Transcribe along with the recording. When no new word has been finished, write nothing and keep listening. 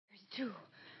too.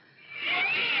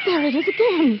 There it is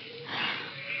again.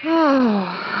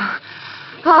 Oh,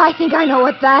 I think I know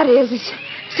what that is. It's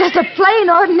just a plain,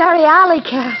 ordinary alley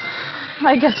cat.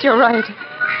 I guess you're right.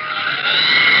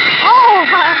 Oh,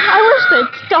 I wish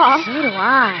they'd stop. So do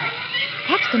I.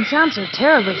 Cats can sound so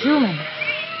terribly human.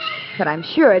 But I'm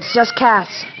sure it's just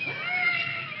cats.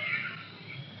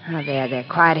 Oh, they're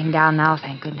quieting down now,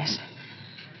 thank goodness.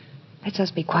 Let's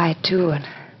us be quiet, too, and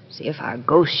see if our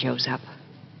ghost shows up.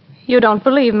 You don't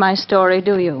believe my story,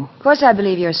 do you? Of course I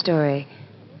believe your story.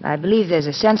 I believe there's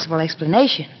a sensible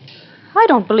explanation. I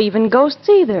don't believe in ghosts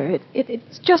either.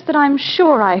 It's just that I'm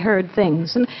sure I heard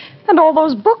things. And all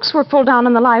those books were pulled down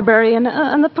in the library, and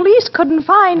the police couldn't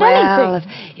find anything. Well,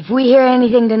 if we hear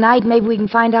anything tonight, maybe we can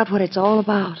find out what it's all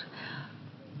about.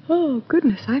 Oh,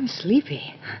 goodness, I'm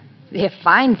sleepy. It'd be a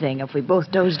fine thing if we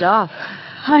both dozed off.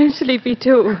 I'm sleepy,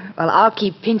 too. Well, I'll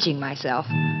keep pinching myself.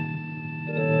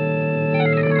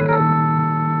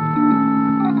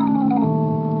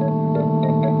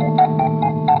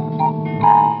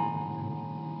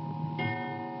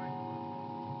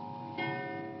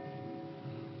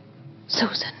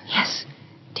 Susan. Yes?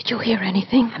 Did you hear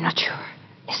anything? I'm not sure.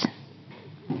 Listen.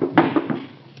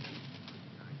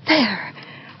 There.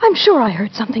 I'm sure I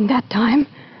heard something that time.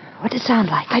 What did it sound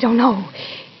like? I don't know.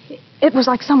 It was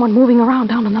like someone moving around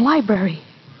down in the library.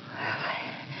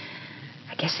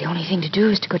 I guess the only thing to do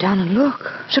is to go down and look.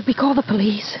 Should we call the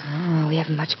police? Oh, we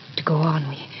haven't much to go on.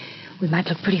 We might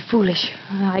look pretty foolish.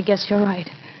 I guess you're right.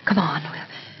 Come on.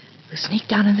 We'll sneak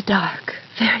down in the dark,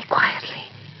 very quietly.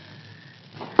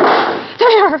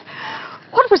 There!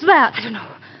 What was that? I don't know.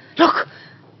 Look!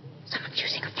 Someone's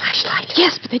using a flashlight.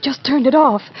 Yes, but they just turned it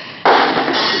off.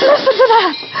 Listen to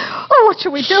that! Oh, what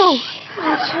shall we do?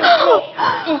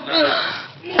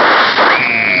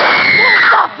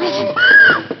 Stop! Listen.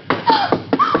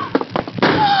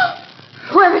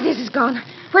 Whoever it is gone.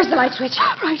 Where's the light switch?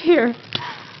 Right here.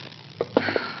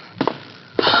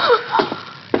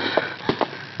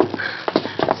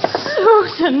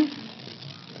 Susan!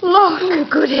 Look. Oh,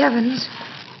 good heavens.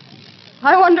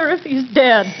 I wonder if he's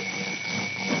dead.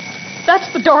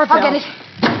 That's the doorbell. I'll get it.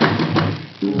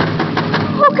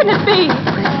 Who can it be?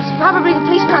 It's probably the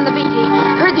policeman on the beat. He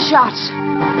heard the shots.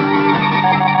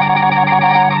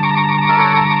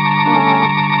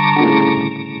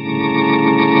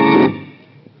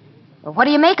 Well, what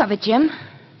do you make of it, Jim?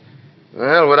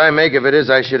 Well, what I make of it is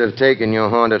I should have taken your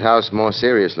haunted house more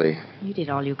seriously. You did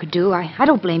all you could do. I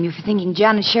don't blame you for thinking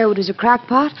Janet Sherwood was a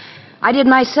crackpot. I did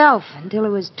myself until it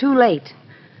was too late.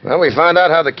 Well, we found out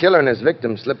how the killer and his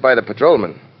victim slipped by the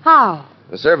patrolman. How?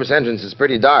 The service entrance is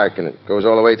pretty dark, and it goes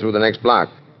all the way through the next block.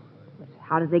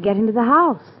 How did they get into the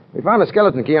house? We found a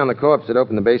skeleton key on the corpse that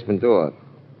opened the basement door.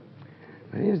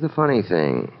 But here's the funny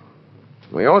thing.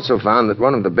 We also found that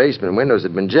one of the basement windows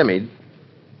had been jimmied,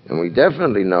 and we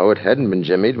definitely know it hadn't been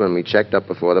jimmied when we checked up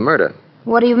before the murder.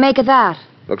 What do you make of that?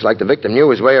 Looks like the victim knew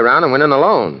his way around and went in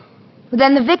alone. Well,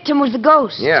 then the victim was the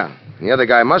ghost. Yeah. The other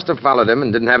guy must have followed him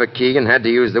and didn't have a key and had to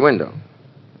use the window.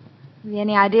 Have you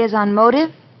any ideas on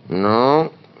motive?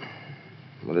 No.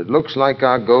 But it looks like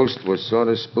our ghost was sort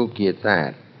of spooky at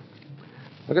that.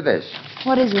 Look at this.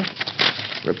 What is it?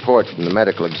 Report from the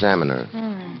medical examiner.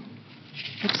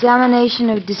 Examination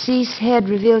of deceased head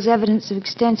reveals evidence of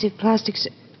extensive plastic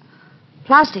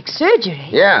surgery?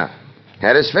 Yeah.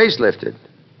 Had his face lifted.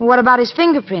 What about his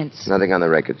fingerprints? Nothing on the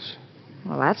records.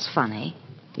 Well, that's funny.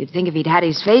 You'd think if he'd had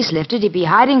his face lifted, he'd be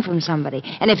hiding from somebody.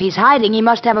 And if he's hiding, he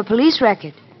must have a police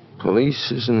record. Police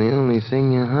isn't the only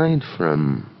thing you hide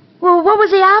from. Well, what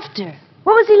was he after?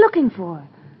 What was he looking for?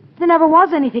 There never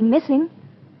was anything missing.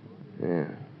 Yeah.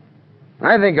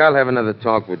 I think I'll have another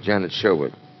talk with Janet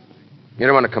Sherwood. You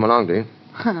don't want to come along, do you?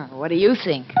 What do you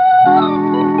think?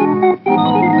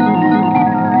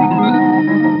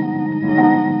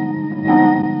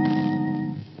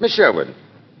 Miss Sherwood,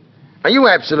 are you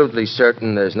absolutely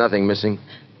certain there's nothing missing?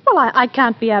 Well, I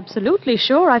can't be absolutely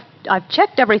sure. I've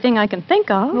checked everything I can think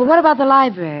of. Well, what about the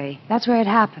library? That's where it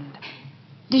happened.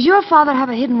 Did your father have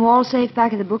a hidden wall safe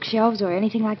back of the bookshelves or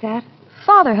anything like that?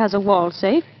 Father has a wall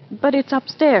safe, but it's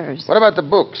upstairs. What about the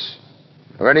books?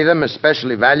 Are any of them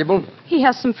especially valuable? He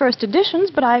has some first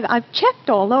editions, but I've checked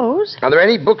all those. Are there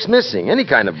any books missing? Any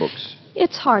kind of books?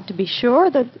 It's hard to be sure.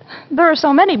 There are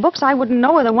so many books, I wouldn't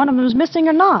know whether one of them is missing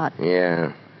or not.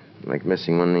 Yeah, like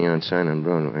missing one neon sign on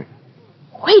Broadway.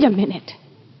 Wait a minute.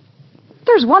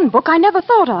 There's one book I never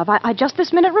thought of. I just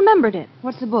this minute remembered it.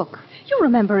 What's the book? You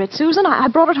remember it, Susan. I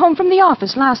brought it home from the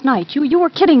office last night. You were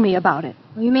kidding me about it.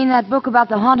 Oh, you mean that book about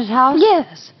the haunted house?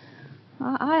 Yes.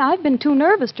 I've been too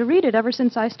nervous to read it ever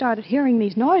since I started hearing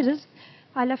these noises.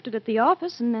 I left it at the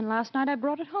office, and then last night I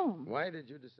brought it home. Why did you decide?